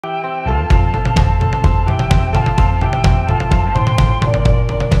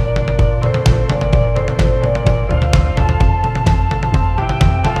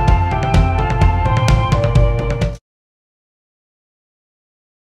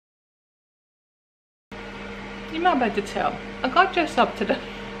you might be able to tell, I got dressed up today,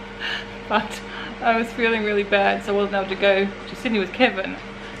 but I was feeling really bad, so I wasn't able to go to Sydney with Kevin.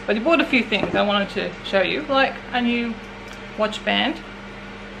 But he bought a few things I wanted to show you, like a new watch band.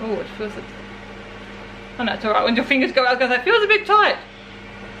 Oh, it feels like, oh no, it's alright when your fingers go out because it feels a bit tight.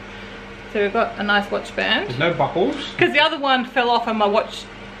 So we've got a nice watch band. There's no buckles. Because the other one fell off and my watch,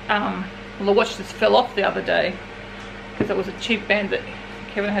 well, the watch just fell off the other day. Because it was a cheap band that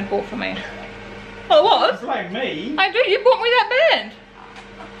Kevin had bought for me. Well, it was. Don't blame me. I do, you bought me that band.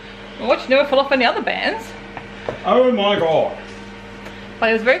 My watch never fell off any other bands. Oh my god. But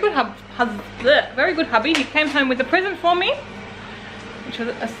it was very good, very good hubby. He came home with a present for me, which was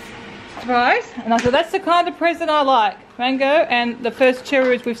a surprise. And I said, that's the kind of present I like. Mango and the first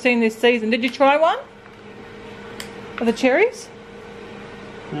cherries we've seen this season. Did you try one? Of the cherries?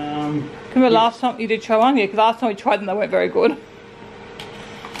 Remember last time you did try one? Yeah, because last time we tried them, they weren't very good.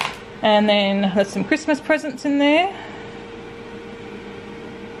 And then there's some Christmas presents in there.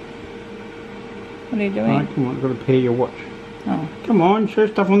 What are you doing? Right, come on, I've got to pair your watch. Oh. Come on, show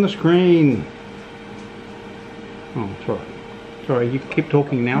stuff on the screen. Oh, sorry. Sorry, you keep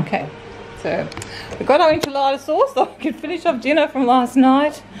talking now. Okay. So we got our enchilada sauce so I could finish off dinner from last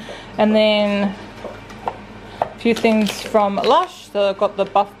night. And then a few things from Lush. So I've got the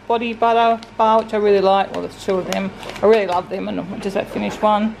Buff Body Butter bar, which I really like. Well, there's two of them. I really love them, and I just about finished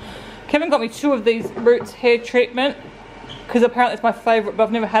one. Kevin got me two of these Roots hair treatment because apparently it's my favourite, but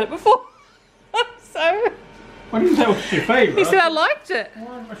I've never had it before. So I didn't say it was your favourite. he said I liked it.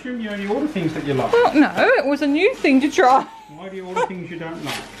 Well, I assume you only order things that you like. Well, no, it was a new thing to try. Why do you order things you don't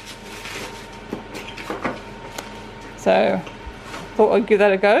like? So thought I'd give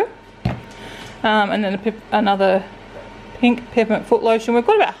that a go. And then another pink peppermint foot lotion. We've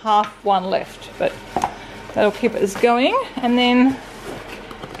got about half one left, but that'll keep us going. And then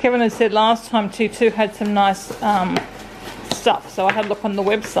Kevin had said last time T2 had some nice stuff, so I had a look on the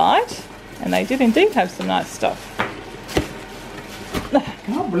website and they did indeed have some nice stuff. I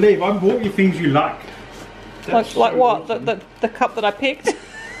can't believe I bought you things you like. Like So what? awesome. The cup that I picked?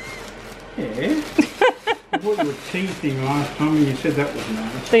 Yeah. I bought you a tea thing last time and you said that was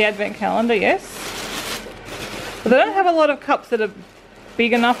nice. The advent calendar, yes. But they don't have a lot of cups that are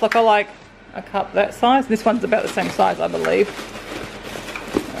big enough. Like I like a cup that size. This one's about the same size, I believe.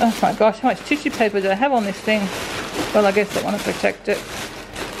 Oh my gosh, how much tissue paper do I have on this thing? Well, I guess I want to protect it.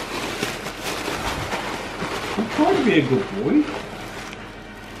 I'm trying to be a good boy.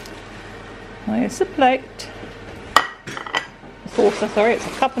 Oh, it's a plate. A saucer, sorry, it's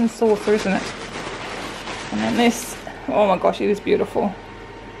a cup and saucer, isn't it? And then this, oh my gosh, it is beautiful.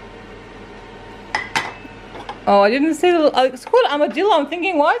 Oh, I didn't see the, it's called armadillo. I'm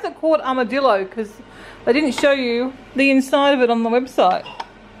thinking, why is it called armadillo? Because they didn't show you the inside of it on the website.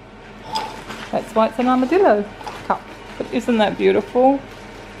 That's why it's an armadillo cup. But isn't that beautiful?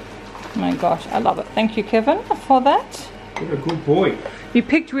 Oh my gosh, I love it. Thank you, Kevin, for that. You're a good boy. You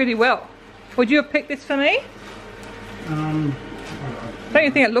picked really well. Would you have picked this for me? Don't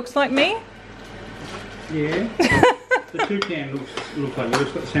you think it looks like me? Yeah. The toucan looks like you.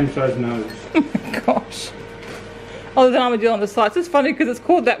 It's got the same size nose. Oh my gosh. Oh, there's an armadillo on the side. It's funny because it's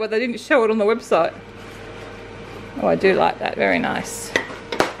called that, but they didn't show it on the website. Oh, I do like that. Very nice.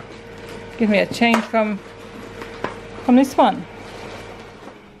 Give me a change from this one.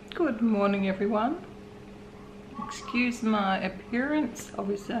 Good morning, everyone. Excuse my appearance.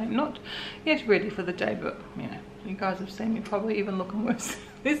 Obviously, I'm not yet ready for the day, but you know, you guys have seen me probably even looking worse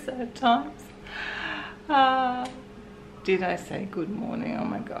this at times. Did I say good morning? Oh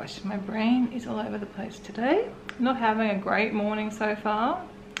my gosh, my brain is all over the place today. Not having a great morning so far.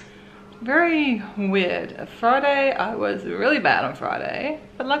 Very weird. Friday, I was really bad on Friday,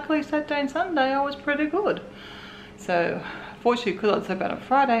 but luckily Saturday and Sunday I was pretty good. So fortunately, because I was so bad on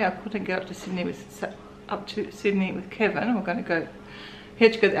Friday, I couldn't get up to Sydney with Kevin. We're going to go. He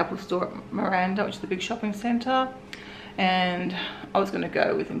had to go to the Apple store at Miranda, which is the big shopping centre, and I was going to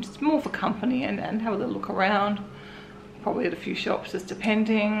go with him just more for company and have a little look around, probably at a few shops just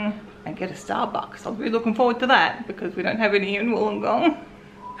depending, and get a Starbucks. I'll be looking forward to that because we don't have any in Wollongong.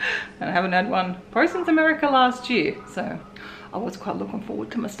 And I haven't had one probably since America last year, so I was quite looking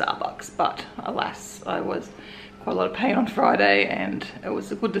forward to my Starbucks, but alas, I was quite a lot of pain on Friday, and it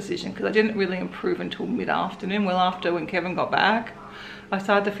was a good decision because I didn't really improve until mid-afternoon. Well, after when Kevin got back, I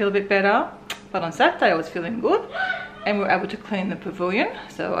started to feel a bit better, but on Saturday I was feeling good, and we were able to clean the pavilion.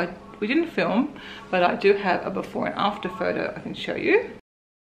 So we didn't film, but I do have a before and after photo I can show you.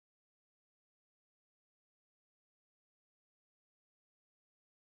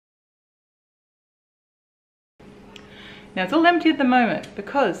 Now it's all empty at the moment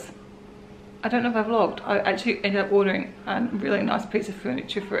because I don't know if I vlogged. I actually ended up ordering a really nice piece of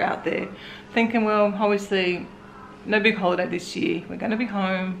furniture for out there, thinking, well, obviously no big holiday this year, we're going to be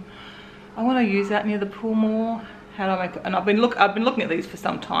home, I want to use that near the pool more. How do I make it? And I've been looking at these for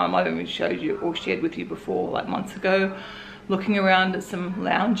some time. I've even showed you or shared with you before, like months ago, looking around at some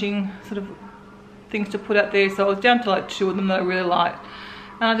lounging sort of things to put out there. So I was down to like 2 of them that I really liked,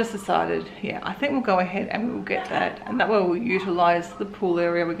 and I just decided, yeah, I think we'll go ahead and we'll get that, and that way we'll utilize the pool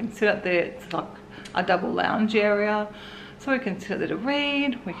area. We can sit out there. It's like a double lounge area, so we can sit there to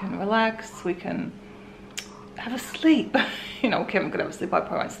read, we can relax, we can have a sleep. You know, Kevin could have a sleep, I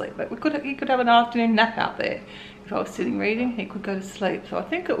probably won't sleep, but he could have an afternoon nap out there. If I was sitting reading, he could go to sleep. So I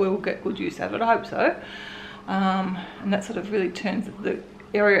think it will get good use out of it, I hope so. And that sort of really turns the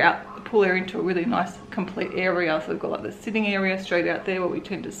area out, the pool area, into a really nice complete area. So we've got like the sitting area straight out there where we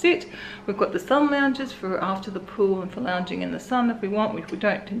tend to sit. We've got the sun lounges for after the pool and for lounging in the sun if we want, which we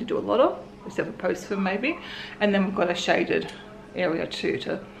don't tend to do a lot of, except for post swim maybe. And then we've got a shaded area too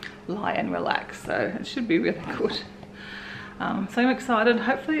to lie and relax. So it should be really good. So I'm excited.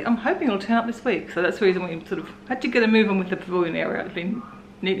 Hopefully, I'm hoping it'll turn up this week. So that's the reason we sort of had to get a move on with the pavilion area. It's been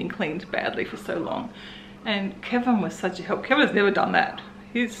needing cleaned badly for so long. And Kevin was such a help. Kevin has never done that.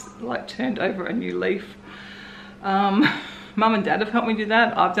 He's like turned over a new leaf. Mum and Dad have helped me do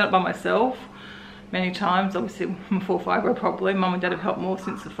that. I've done it by myself many times. Obviously before fibro probably. Mum and Dad have helped more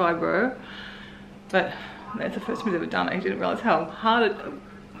since the fibro. But that's the first time he's ever done it. He didn't realise how hard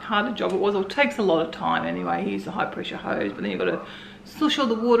a job it was. It takes a lot of time anyway. He used a high pressure hose, but then you've got to slush all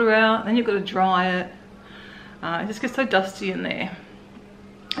the water out, then you've got to dry it. It just gets so dusty in there,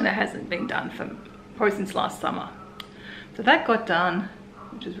 and it hasn't been done for probably since last summer. So that got done,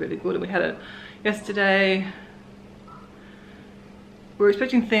 which is really good. And we had it yesterday. We were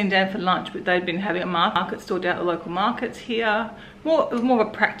expecting Thea and Dan for lunch, but they'd been having a market stalled out at the local markets here. It was more of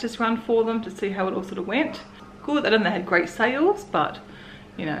a practice run for them to see how it all sort of went. Good. I don't know, they had great sales, but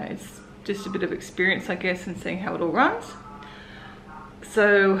you know, it's just a bit of experience, I guess, in seeing how it all runs.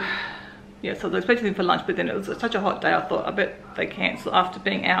 So yeah, so I was expecting them for lunch, but then it was such a hot day, I thought I bet they cancel after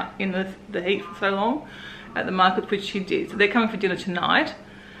being out in the heat for so long at the market, which he did. So they're coming for dinner tonight.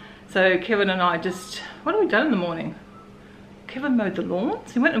 So Kevin and I just, what have we done in the morning? Kevin mowed the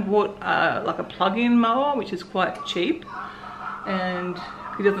lawns. He went and bought like a plug-in mower, which is quite cheap, and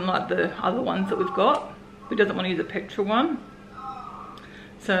he doesn't like the other ones that we've got. He doesn't want to use a petrol one.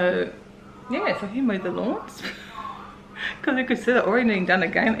 So yeah, so he mowed the lawns because you could see that already being done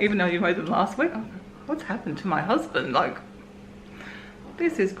again, even though you mowed them last week. Oh, what's happened to my husband? Like,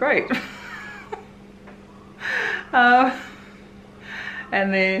 this is great. And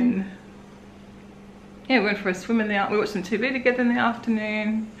then yeah, we went for a swim in the afternoon. We watched some TV together in the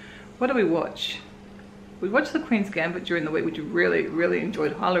afternoon. What did we watch? We watched The Queen's Gambit during the week, which we really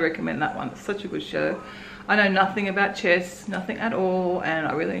enjoyed. Highly recommend that one. It's such a good show. I know nothing about chess, nothing at all, and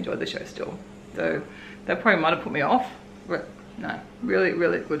I really enjoyed the show still. So that probably might have put me off, but no, really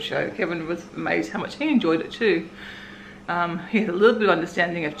good show. Kevin was amazed how much he enjoyed it too. He had a little bit of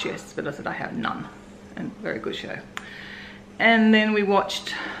understanding of chess, but I said I have none, and very good show. And then we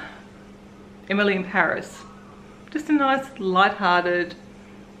watched Emily in Paris. Just a nice, light-hearted,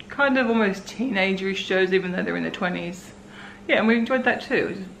 kind of almost teenagerish shows, even though they're in their 20s. Yeah, and we enjoyed that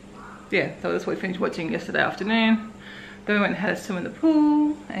too. Yeah, so that's what we finished watching yesterday afternoon. Then we went and had a swim in the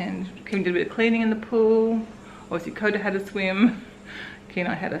pool, and Kevin did a bit of cleaning in the pool. Obviously Coda had a swim. Key and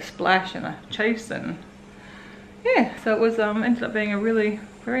I had a splash and a chase, and yeah, so it was ended up being a really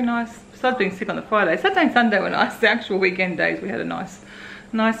very nice. Besides being sick on the Friday, Saturday and Sunday were nice. The actual weekend days we had a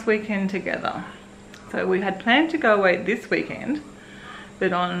nice weekend together. So we had planned to go away this weekend,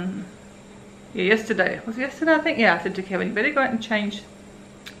 but on yesterday, was it yesterday I think? Yeah, I said to Kevin, you better go out and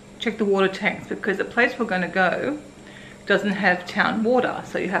check the water tanks, because the place we're going to go doesn't have town water,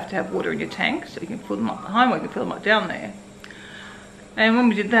 so you have to have water in your tanks, so you can fill them up behind, or you can fill them up down there. And when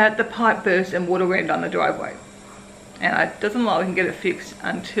we did that, the pipe burst and water ran down the driveway, and it doesn't look like we can get it fixed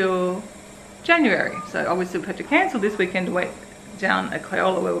until January. So obviously we had to cancel this weekend to wait down at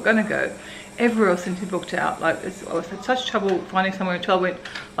Crayola where we're going to go. Everywhere else seemed to be booked out. Like I was had such trouble finding somewhere until I went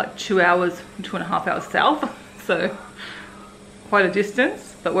like 2 hours, 2.5 hours south, so quite a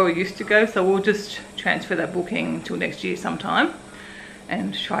distance, but where we used to go. So we'll just transfer that booking till next year sometime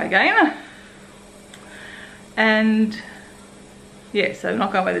and try again. And yeah, so we're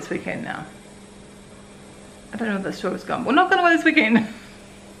not going away this weekend now. I don't know if that story was gone. We're not going away this weekend.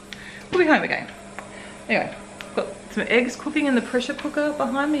 We'll be home again. Anyway, got some eggs cooking in the pressure cooker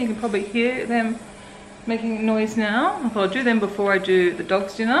behind me. You can probably hear them making noise now. I thought I'd do them before I do the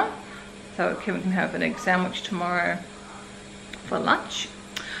dog's dinner, so Kevin can have an egg sandwich tomorrow for lunch.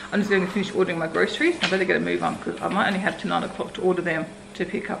 I'm just going to finish ordering my groceries. I better get a move on because I might only have to 9 o'clock to order them to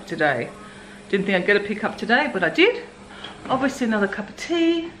pick up today. Didn't think I'd get a pick up today, but I did. Obviously another cup of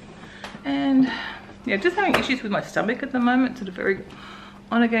tea, and yeah, just having issues with my stomach at the moment, sort of very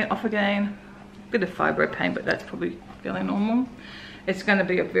on again, off again. Bit of fibro pain, but that's probably fairly normal. It's going to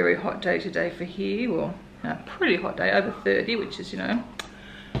be a very hot day today for here. Well, a pretty hot day, over 30, which is, you know,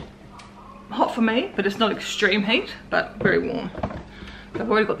 hot for me, but it's not extreme heat, but very warm. So I've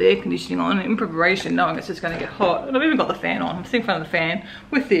already got the air conditioning on in preparation, knowing it's just going to get hot. And I've even got the fan on. I'm sitting in front of the fan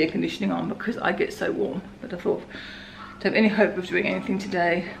with the air conditioning on because I get so warm. But I thought, to have any hope of doing anything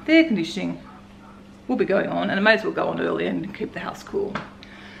today, the air conditioning will be going on, and I may as well go on early and keep the house cool.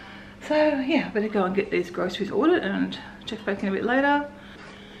 So yeah, I better go and get these groceries ordered and check back in a bit later.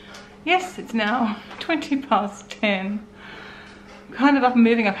 Yes, it's now 20 past 10. I'm kind of up and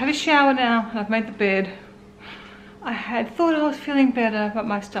moving. I've had a shower now and I've made the bed. I had thought I was feeling better, but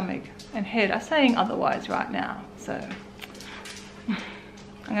my stomach and head are saying otherwise right now. So I'm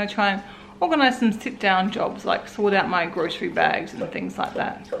going to try and organise some sit-down jobs, like sort out my grocery bags and things like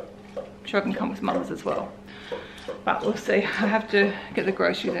that. I'm sure I can come with some others as well. But we'll see. I have to get the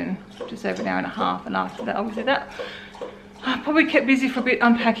groceries in just over an hour and a half, and after that, obviously that I probably kept busy for a bit,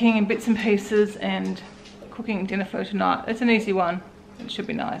 unpacking in bits and pieces and cooking dinner for tonight. It's an easy one. It should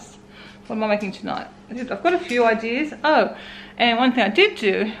be nice. What am I making tonight? I've got a few ideas. Oh, and one thing I did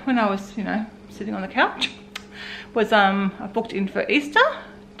do when I was, you know, sitting on the couch was I booked in for Easter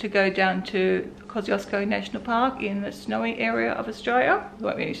to go down to Kosciuszko National Park in the snowy area of Australia. There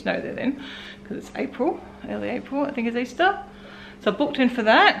won't be any snow there then because it's April, early April, I think is Easter. So I booked in for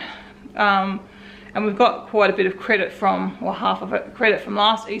that. And we've got quite a bit of credit from, or half of it, credit from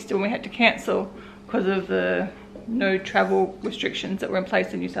last Easter when we had to cancel because of the no travel restrictions that were in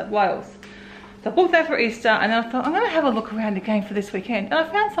place in New South Wales. So I booked that for Easter, and then I thought I'm going to have a look around again for this weekend. And I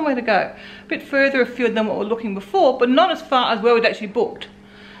found somewhere to go, a bit further afield than what we were looking before, but not as far as where we'd actually booked.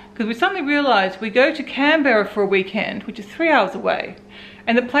 Because we suddenly realised we go to Canberra for a weekend, which is 3 hours away,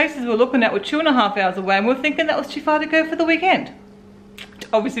 and the places we were looking at were 2.5 hours away, and we were thinking that was too far to go for the weekend. Which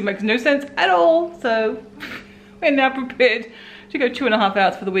obviously makes no sense at all, so we're now prepared to go 2.5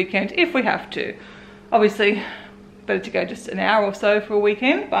 hours for the weekend if we have to. Obviously, better to go just an hour or so for a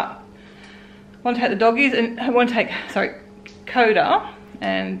weekend, but I want to take the doggies, and I want to take, Coda,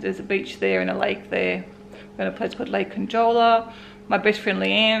 and there's a beach there and a lake there. We're at a place called Lake Conjola. My best friend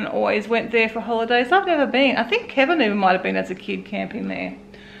Leanne always went there for holidays. I've never been. I think Kevin even might have been as a kid camping there.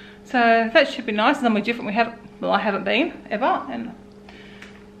 So that should be nice. Somewhere different. I haven't been ever, and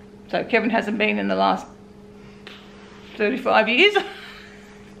so Kevin hasn't been in the last 35 years.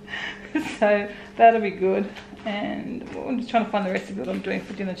 So that'll be good. And I'm just trying to find the recipe of what I'm doing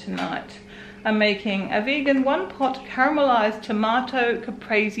for dinner tonight. I'm making a vegan 1-pot caramelized tomato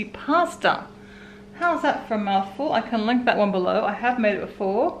caprese pasta. How's that for a mouthful? I can link that one below. I have made it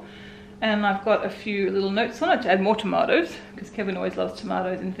before, and I've got a few little notes on it to add more tomatoes, because Kevin always loves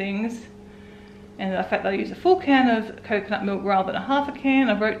tomatoes and things. And the fact that I use a full can of coconut milk rather than a half a can,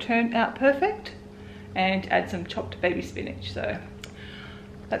 I wrote turned out perfect. And add some chopped baby spinach. So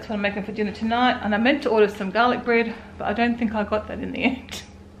that's what I'm making for dinner tonight. And I meant to order some garlic bread, but I don't think I got that in the end.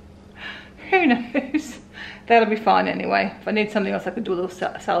 Who knows? That'll be fine anyway. If I need something else, I could do a little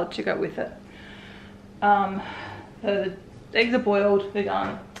salad to go with it. The eggs are boiled. They're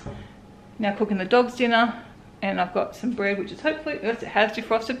done. Now cooking the dog's dinner, and I've got some bread, which is hopefully, it has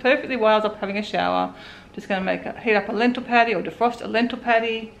defrosted perfectly while I was up having a shower. Just going to heat up a lentil patty, or defrost a lentil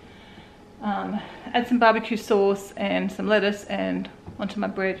patty. Add some barbecue sauce and some lettuce and onto my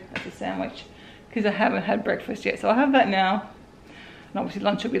bread as a sandwich, because I haven't had breakfast yet. So I'll have that now, and obviously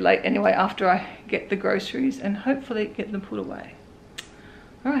lunch will be late anyway after I get the groceries and hopefully get them put away.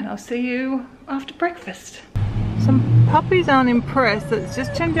 Alright, I'll see you after breakfast. Some puppies aren't impressed that it's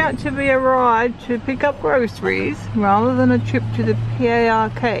just turned out to be a ride to pick up groceries rather than a trip to the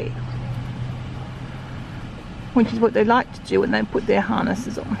PARK, which is what they like to do when they put their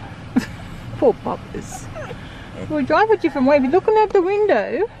harnesses on. Poor puppies. We drive a different way. If you're looking out the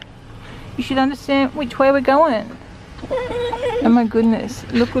window, you should understand which way we're going. Oh my goodness,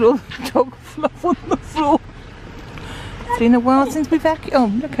 look at all the dog fluff on the floor. It's been a while since we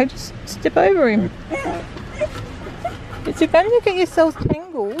vacuumed. Oh, okay, just step over him. Is it going to get yourselves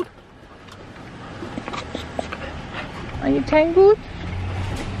tangled? Are you tangled?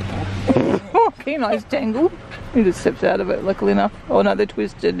 Oh, Kenai's tangled. He just steps out of it, luckily enough. Oh no, they're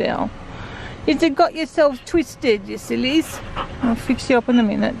twisted now. Is it got yourselves twisted, you sillies? I'll fix you up in a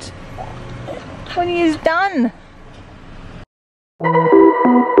minute. When he is done.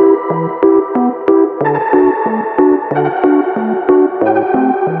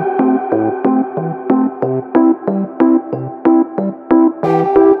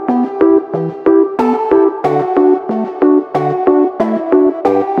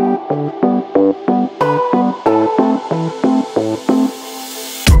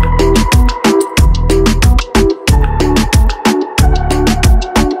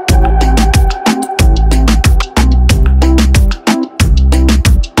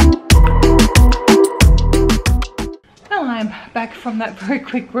 From that very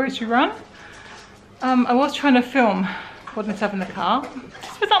quick grocery run. I was trying to film putting this up in the car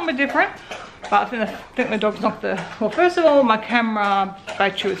just for something different, but I think the dog's knocked the, well, first of all my camera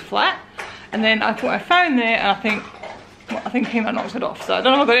battery was flat, and then I put my phone there and I think Kima knocked it off, so I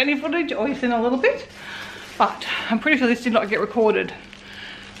don't know if I got any footage or you've seen a little bit, but I'm pretty sure this did not get recorded.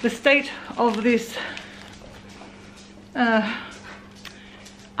 The state of this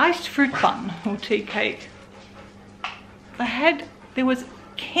iced fruit bun or tea cake, there was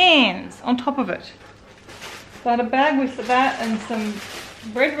cans on top of it. So I had a bag with that and some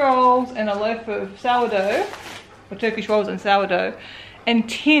bread rolls and a loaf of sourdough, or Turkish rolls and sourdough, and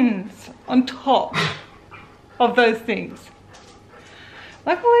tins on top of those things.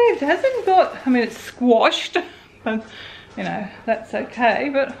 Luckily it hasn't got, I mean it's squashed, but you know, that's okay.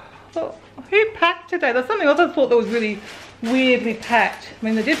 But I thought, who packed today? There's something else I thought that was really weirdly packed. I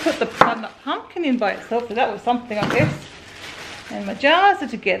mean they did put the pumpkin in by itself, so that was something I guess. And my jars are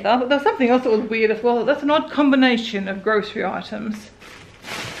together, but there's something else that was weird as well. That's an odd combination of grocery items.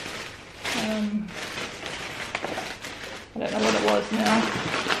 I don't know what it was now.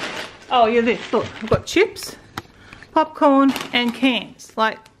 Oh yeah, this, look, I've got chips, popcorn and cans.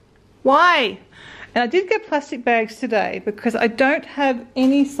 Like, why? And I did get plastic bags today because I don't have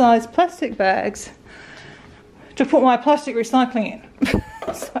any size plastic bags to put my plastic recycling in.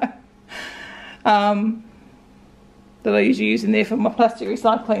 So, that I usually use in there for my plastic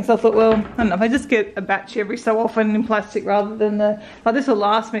recycling. So I thought, well, I don't know, if I just get a batch every so often in plastic rather than the, like this will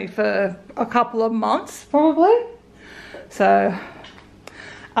last me for a couple of months probably. So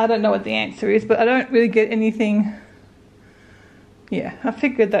I don't know what the answer is, but I don't really get anything. Yeah, I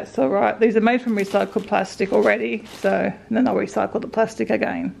figured that's all right. These are made from recycled plastic already, so and then I'll recycle the plastic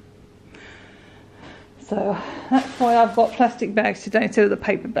again. So that's why I've got plastic bags today instead of the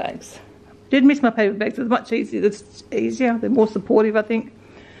paper bags. Did miss my paper bags. It's much easier. It's easier. They're more supportive, I think.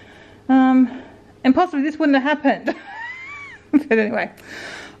 And possibly this wouldn't have happened. But anyway,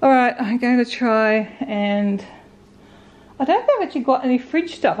 all right. I'm going to try, and I don't think I've actually got any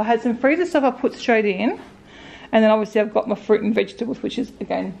fridge stuff. I had some freezer stuff I put straight in, and then obviously I've got my fruit and vegetables, which is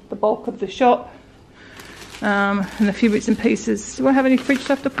again the bulk of the shop, and a few bits and pieces. Do I have any fridge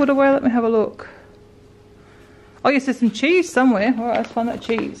stuff to put away? Let me have a look. Oh yes, there's some cheese somewhere. All right, let's find that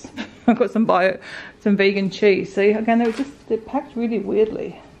cheese. I've got some vegan cheese. See, again, they're packed really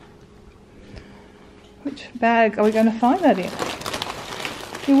weirdly. Which bag are we going to find that in?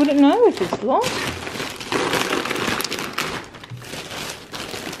 You wouldn't know with this lot.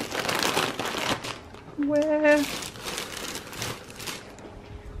 Where?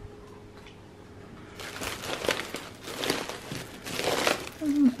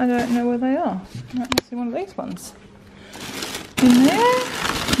 I don't know where they are. That must be one of these ones. In there?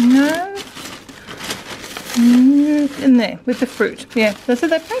 No. In there with the fruit. Yeah, so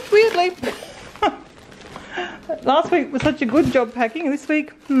they're packed weirdly. Last week was such a good job packing. This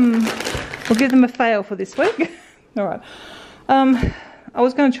week, we'll give them a fail for this week. All right. I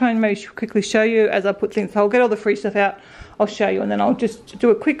was going to try and maybe quickly show you as I put things. So I'll get all the free stuff out. I'll show you, and then I'll just do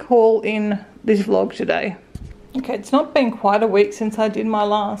a quick haul in this vlog today. Okay, it's not been quite a week since I did my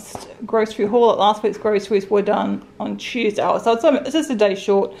last grocery haul. Last week's groceries were done on Tuesday, so it's just a day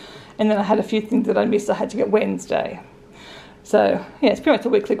short, and then I had a few things that I missed. I had to get Wednesday. So yeah, it's pretty much a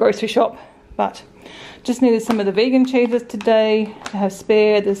weekly grocery shop, but just needed some of the vegan cheeses today to have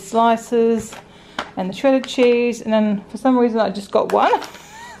spare, the slices and the shredded cheese, and then for some reason I just got one.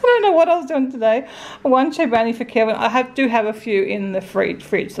 I don't know what I was doing today. One cherry brownie for Kevin. I do have a few in the fridge,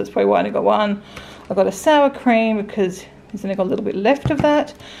 so that's probably why I only got one. I got a sour cream because he's only got a little bit left of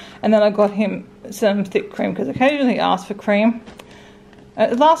that, and then I got him some thick cream because occasionally he asks for cream.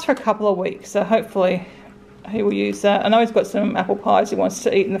 It lasts for a couple of weeks, so hopefully he will use that. I know he's got some apple pies he wants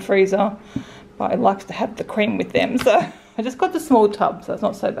to eat in the freezer, but he likes to have the cream with them, so I just got the small tub, so it's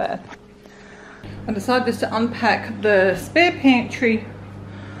not so bad. I decided just to unpack the spare pantry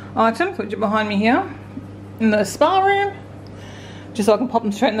items, which are behind me here, in the spa room, just so I can pop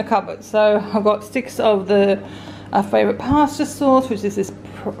them straight in the cupboard. So I've got sticks of our favourite pasta sauce, which is this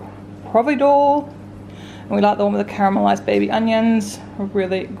Providol. And we like the one with the caramelized baby onions,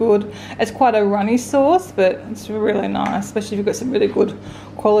 really good. It's quite a runny sauce, but it's really nice, especially if you've got some really good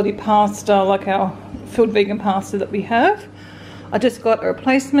quality pasta, like our filled vegan pasta that we have. I just got a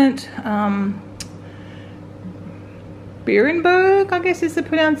replacement, Beerenberg, I guess is the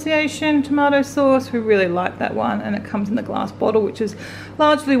pronunciation, tomato sauce. We really like that one, and it comes in the glass bottle, which is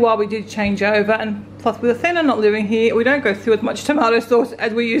largely why we did change over. And plus, with Athena not living here, we don't go through as much tomato sauce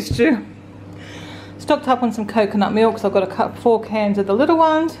as we used to. Stocked up on some coconut milk, so I've got 4 cans of the little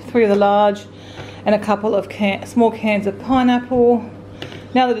ones, 3 of the large, and a couple of small cans of pineapple.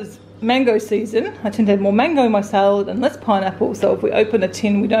 Now that it's mango season, I tend to have more mango in my salad and less pineapple, so if we open a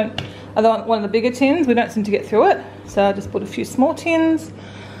tin, I want one of the bigger tins, we don't seem to get through it, so I just bought a few small tins.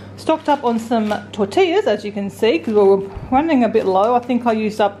 Stocked up on some tortillas, as you can see, because we were running a bit low. I think I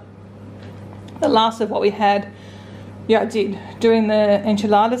used up the last of what we had. Yeah, I did, during the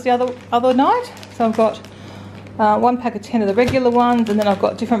enchiladas the other night. So I've got 1 pack of 10 of the regular ones, and then I've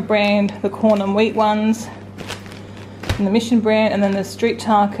got different brand, the corn and wheat ones, and the Mission brand, and then the street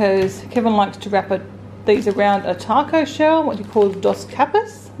tacos. Kevin likes to wrap these around a taco shell, what he calls Dos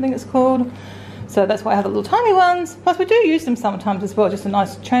Capas, I think it's called. So that's why I have the little tiny ones. Plus we do use them sometimes as well, just a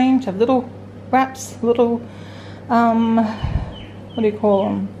nice change. Have little wraps, little, what do you call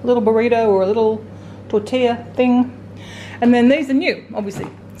them? Little burrito or a little tortilla thing. And then these are new, obviously.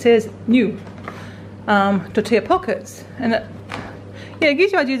 It says new tortilla pockets. And it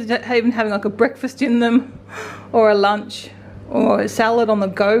gives you ideas of even having like a breakfast in them, or a lunch, or a salad on the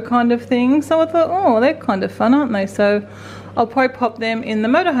go kind of thing. So I thought, oh, they're kind of fun, aren't they? So I'll probably pop them in the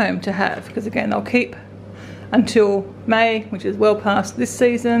motorhome to have, because again, they'll keep until May, which is well past this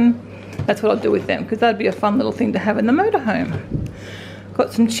season. That's what I'll do with them, because that'd be a fun little thing to have in the motorhome.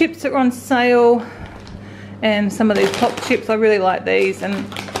 Got some chips that are on sale, and some of these pop chips. I really like these, and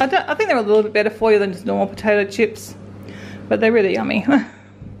I think they're a little bit better for you than just normal potato chips, but they're really yummy.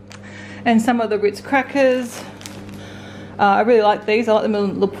 And some of the Ritz crackers. I really like these. I like them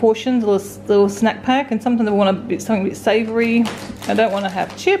in little portions, little snack pack, and sometimes I want something a bit savoury. I don't want to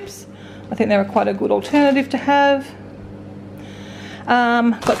have chips. I think they're quite a good alternative to have.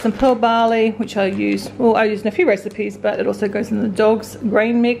 Got some pearl barley, which I use in a few recipes, but it also goes in the dog's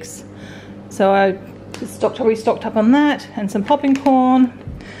grain mix. So I restocked up on that, and some popping corn.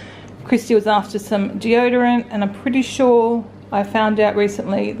 Christy was after some deodorant, and I'm pretty sure I found out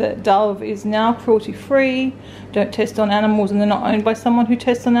recently that Dove is now cruelty free, don't test on animals, and they're not owned by someone who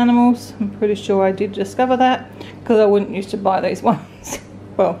tests on animals. I'm pretty sure I did discover that, because I wouldn't used to buy these ones.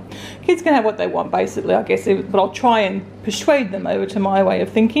 Well, kids can have what they want basically, I guess, but I'll try and persuade them over to my way of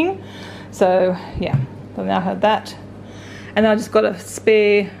thinking. So yeah, I now have that. And then I just got a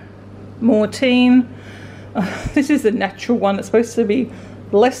spare Mortein. This is the natural one. It's supposed to be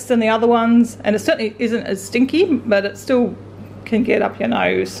less than the other ones, and it certainly isn't as stinky, but it still can get up your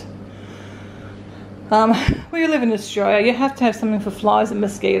nose. Where you live in Australia, you have to have something for flies and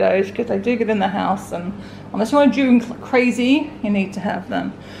mosquitoes, because they do get in the house, and unless you want to do crazy, you need to have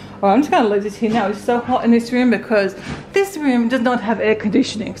them. Alright, I'm just going to leave this here now. It's so hot in this room because this room does not have air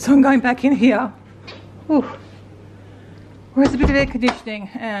conditioning, so I'm going back in here. Ooh. Where's a bit of air conditioning,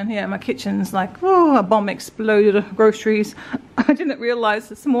 and yeah, my kitchen's like, oh, a bomb exploded of groceries. I didn't realise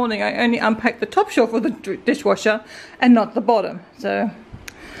this morning I only unpacked the top shelf of the dishwasher and not the bottom. So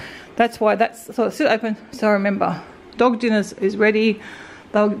that's why so it's still open. So remember, dog dinner is ready.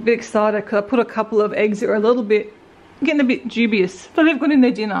 They'll be excited because I put a couple of eggs that are getting a bit dubious. So they've got in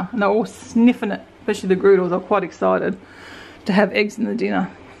their dinner and they're all sniffing it, especially the Groodles. Are quite excited to have eggs in the dinner.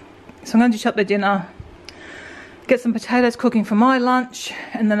 So I'm going to dish up their dinner, get some potatoes cooking for my lunch,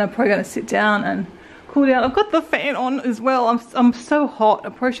 and then I'm probably going to sit down and cool down. I've got the fan on as well. I'm so hot. I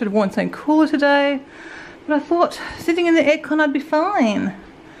probably should have worn something cooler today, but I thought sitting in the aircon I'd be fine.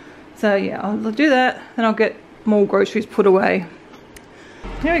 So yeah, I'll do that, then I'll get more groceries put away.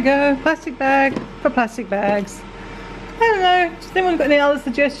 Here we go, plastic bag for plastic bags. I don't know, has anyone got any other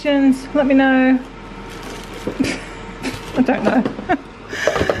suggestions? Let me know. I don't know.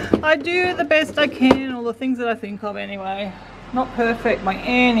 I do the best I can, all the things that I think of anyway. Not perfect by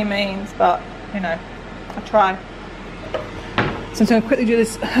any means, but you know, I try. So I'm going to quickly do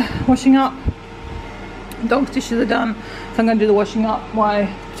this washing up. Dog's dishes are done, so I'm going to do the washing up while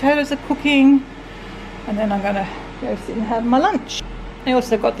potatoes are cooking, and then I'm going to go sit and have my lunch. I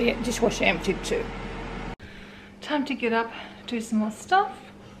also got the dishwasher emptied too. Time to get up, do some more stuff.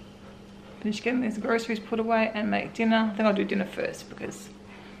 Finish getting these groceries put away and make dinner. I think I'll do dinner first, because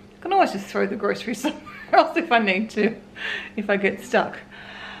I can always just throw the groceries somewhere else if I need to, if I get stuck.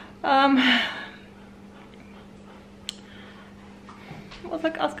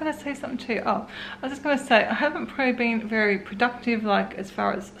 was going to say something to you. Oh, I was just going to say, I haven't probably been very productive, like as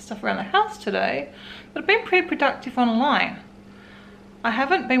far as stuff around the house today, but I've been pretty productive online. I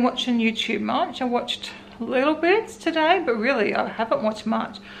haven't been watching YouTube much. I watched little bits today, but really I haven't watched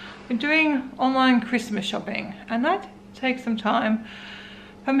much. I've been doing online Christmas shopping, and that takes some time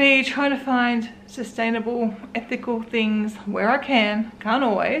for me, trying to find sustainable, ethical things where I can. Can't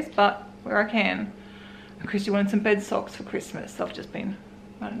always, but where I can. And Christy wanted some bed socks for Christmas, so I've just been,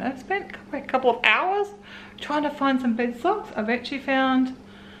 I don't know, spent a couple of hours trying to find some bed socks. I've actually found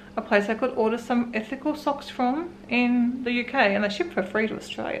a place I could order some ethical socks from in the UK, and they ship for free to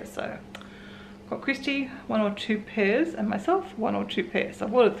Australia. So I've got Christy 1 or 2 pairs and myself 1 or 2 pairs. So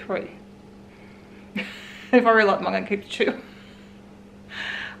I've ordered 3. If I really like them, I'm going to keep the 2.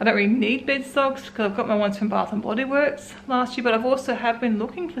 I don't really need bed socks because I've got my ones from Bath and Body Works last year, but I've also been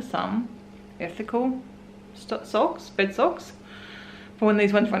looking for some ethical socks, bed socks, for when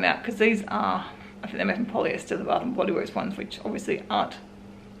these ones run out, because these are, I think they're made from polyester, the Bath and Body Works ones, which obviously aren't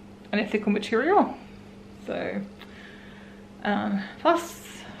an ethical material. So plus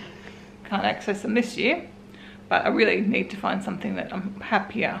can't access them this year, but I really need to find something that I'm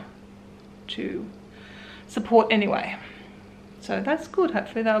happier to support anyway. So that's good.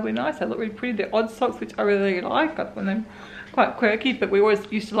 Hopefully that'll be nice. They look really pretty. They're odd socks, which I really like. I find them quite quirky, but we always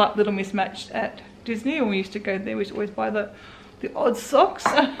used to like Little Mismatched at Disney, and we used to go there. We used to always buy the odd socks.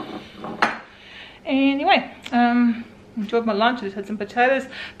 Anyway, enjoyed my lunch. I just had some potatoes.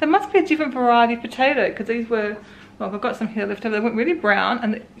 There must be a different variety of potato, because these were, well, I've got some here left over. They went really brown,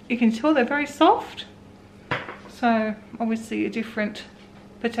 and you can tell they're very soft. So obviously a different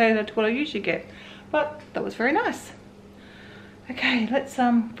potato to what I usually get, but that was very nice. Okay, let's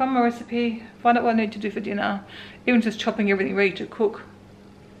find my recipe, find out what I need to do for dinner, even just chopping everything ready to cook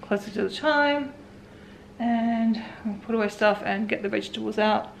closer to the time, and we'll put away stuff and get the vegetables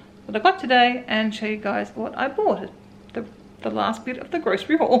out that I got today and show you guys what I bought, the last bit of the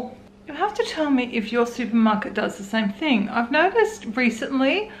grocery haul. You have to tell me if your supermarket does the same thing. I've noticed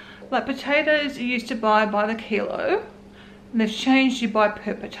recently, like potatoes you used to buy by the kilo, and they've changed you buy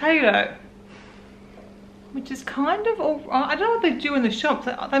per potato, which is kind of all right. I don't know what they do in the shops.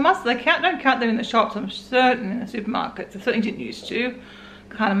 They don't count them in the shops, I'm certain, in the supermarkets. They certainly didn't used to.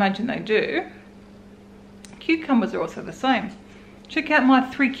 Can't imagine they do. Cucumbers are also the same. Check out my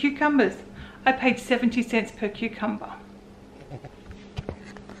 3 cucumbers. I paid 70 cents per cucumber.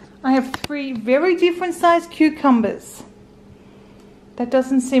 I have 3 very different sized cucumbers. That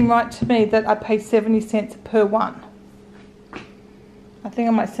doesn't seem right to me that I paid 70 cents per one. I think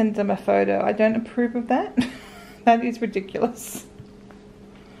I might send them a photo. I don't approve of that. That is ridiculous.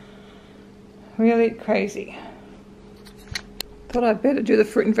 Really crazy. Thought I'd better do the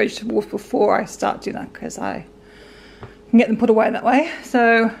fruit and vegetables before I start dinner, because I can get them put away that way.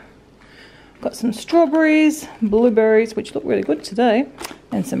 So got some strawberries, blueberries, which look really good today,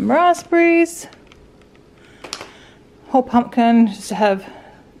 and some raspberries, whole pumpkin, just to have,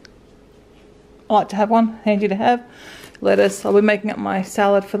 I like to have one, handy to have. Lettuce. I'll be making up my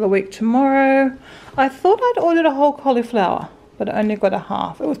salad for the week tomorrow. I thought I'd ordered a whole cauliflower, but I only got a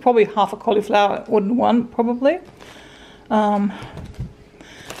half. It was probably half a cauliflower. I ordered one, probably. Some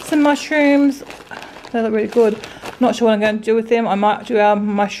mushrooms. They look really good. Not sure what I'm going to do with them. I might do our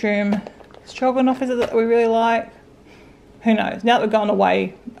mushroom stroganoff, is it, that we really like? Who knows? Now that we're going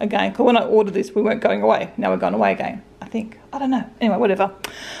away again, because when I ordered this, we weren't going away. Now we're going away again, I think. I don't know. Anyway, whatever.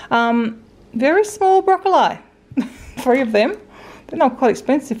 Very small broccoli. 3 of them. They're not quite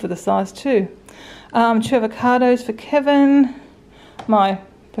expensive for the size too. 2 avocados for Kevin. My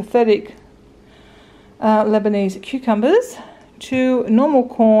pathetic Lebanese cucumbers. 2 normal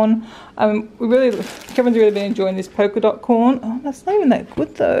corn. Kevin's really been enjoying this polka dot corn. Oh, that's not even that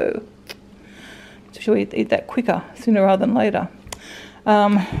good though. So we eat that quicker, sooner rather than later.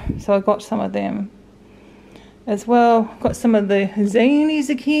 So I got some of them as well. Got some of the zany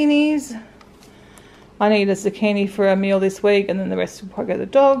zucchinis. I need a zucchini for a meal this week, and then the rest will probably go to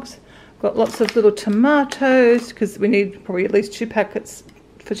the dogs. Got lots of little tomatoes, because we need probably at least 2 packets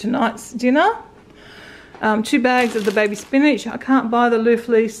for tonight's dinner. 2 bags of the baby spinach. I can't buy the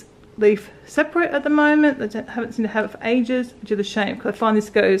leaf separate at the moment. I haven't seemed to have it for ages, which is a shame, because I find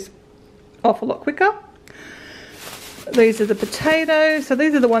this goes off a lot quicker. These are the potatoes. So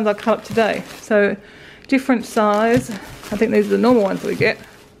these are the ones I cut up today. So different size. I think these are the normal ones that we get.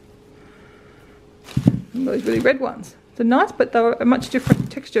 Those really red ones. They're nice, but they're a much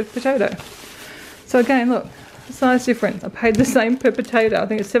different texture of potato. So again, look, the size difference. I paid the same per potato. I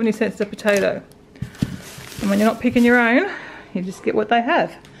think it's 70 cents a potato. And when you're not picking your own, you just get what they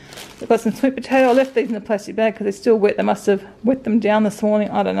have. I've got some sweet potato. I left these in the plastic bag because they're still wet. They must have wet them down this morning.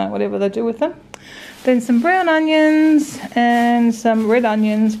 I don't know, whatever they do with them. Then some brown onions and some red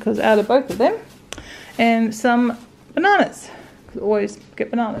onions, because out of both of them. And some bananas, because I always get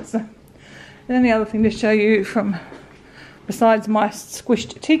bananas. And then the other thing to show you from, besides my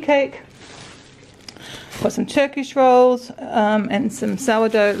squished tea cake, got some Turkish rolls and some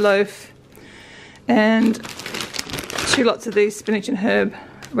sourdough loaf and 2 lots of these spinach and herb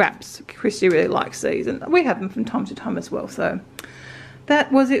wraps. Christy really likes these, and we have them from time to time as well. So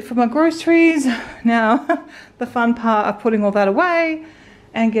that was it for my groceries. Now the fun part of putting all that away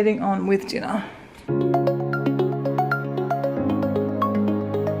and getting on with dinner.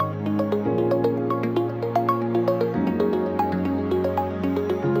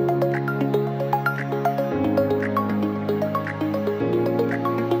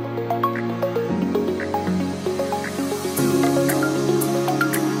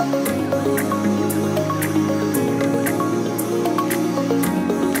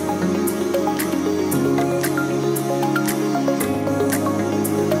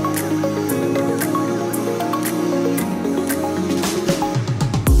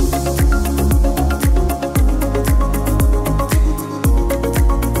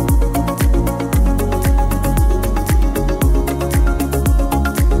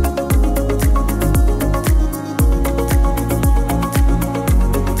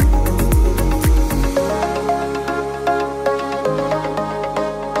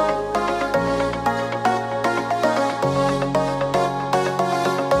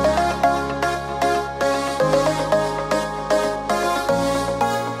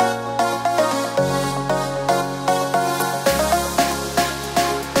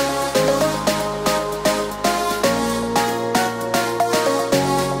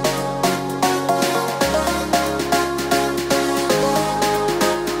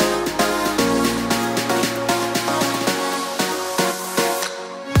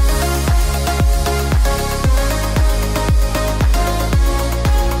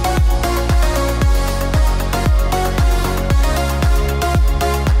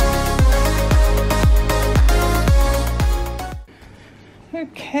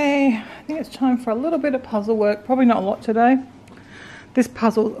 Okay, I think it's time for a little bit of puzzle work. Probably not a lot today. This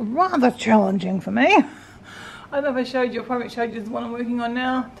puzzle's rather challenging for me. I don't know if I showed you, I probably showed you the one I'm working on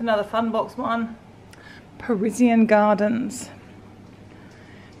now. It's another fun box one. Parisian Gardens.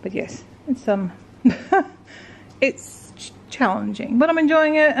 But yes, it's it's challenging, but I'm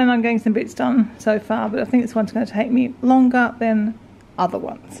enjoying it and I'm getting some bits done so far, but I think this one's going to take me longer than other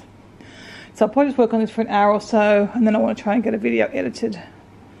ones. So I'll probably just work on this for an hour or so, and then I want to try and get a video edited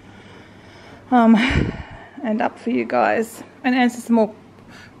and up for you guys, and answer some more,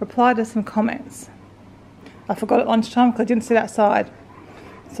 reply to some comments. I forgot at lunchtime because I didn't sit outside,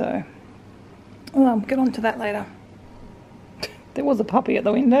 so I'll get on to that later. There was a puppy at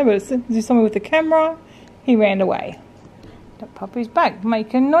the window, but as soon as he saw me with the camera, he ran away. That puppy's back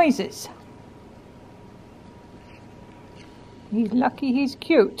making noises. He's lucky he's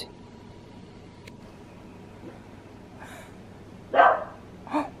cute.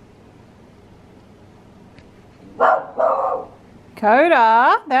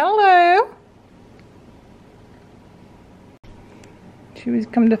 Coda, that'll do. She was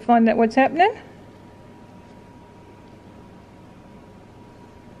come to find out what's happening.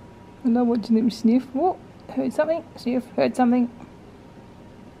 I know what you need to sniff. What? Heard something? Sniff, heard something.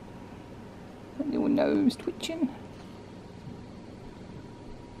 A little nose twitching.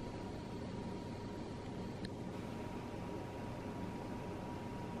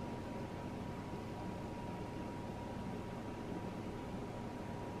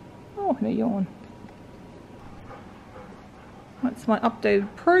 Oh, and a yawn. That's my updated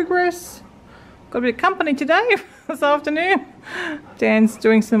progress. Got a bit of company today, this afternoon. Dan's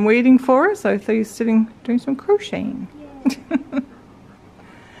doing some weeding for us, so he's sitting doing some crocheting. Yeah.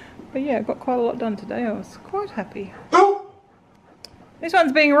 But yeah, I got quite a lot done today. I was quite happy. This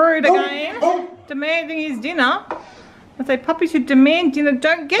one's being rude again, demanding his dinner. I say puppies who demand dinner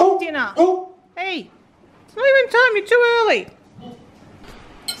don't get dinner. Hey, it's not even time, you're too early.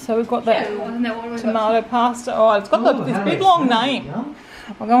 So we've got that tomato pasta. Oh, it's got this big long name.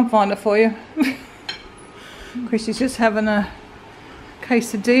 I'll go and find it for you. Chrissy's just having a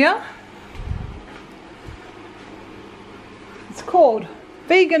quesadilla. It's called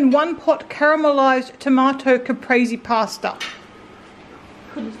Vegan One Pot Caramelized Tomato Caprese Pasta.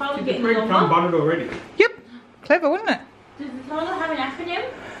 Could the title Is get the bread longer? come buttered already? Yep, clever, wouldn't it? Does the title have an acronym?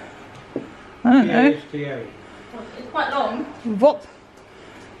 I don't know. TSTA. Well, it's quite long. VOP.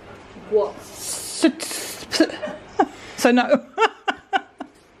 What? So no.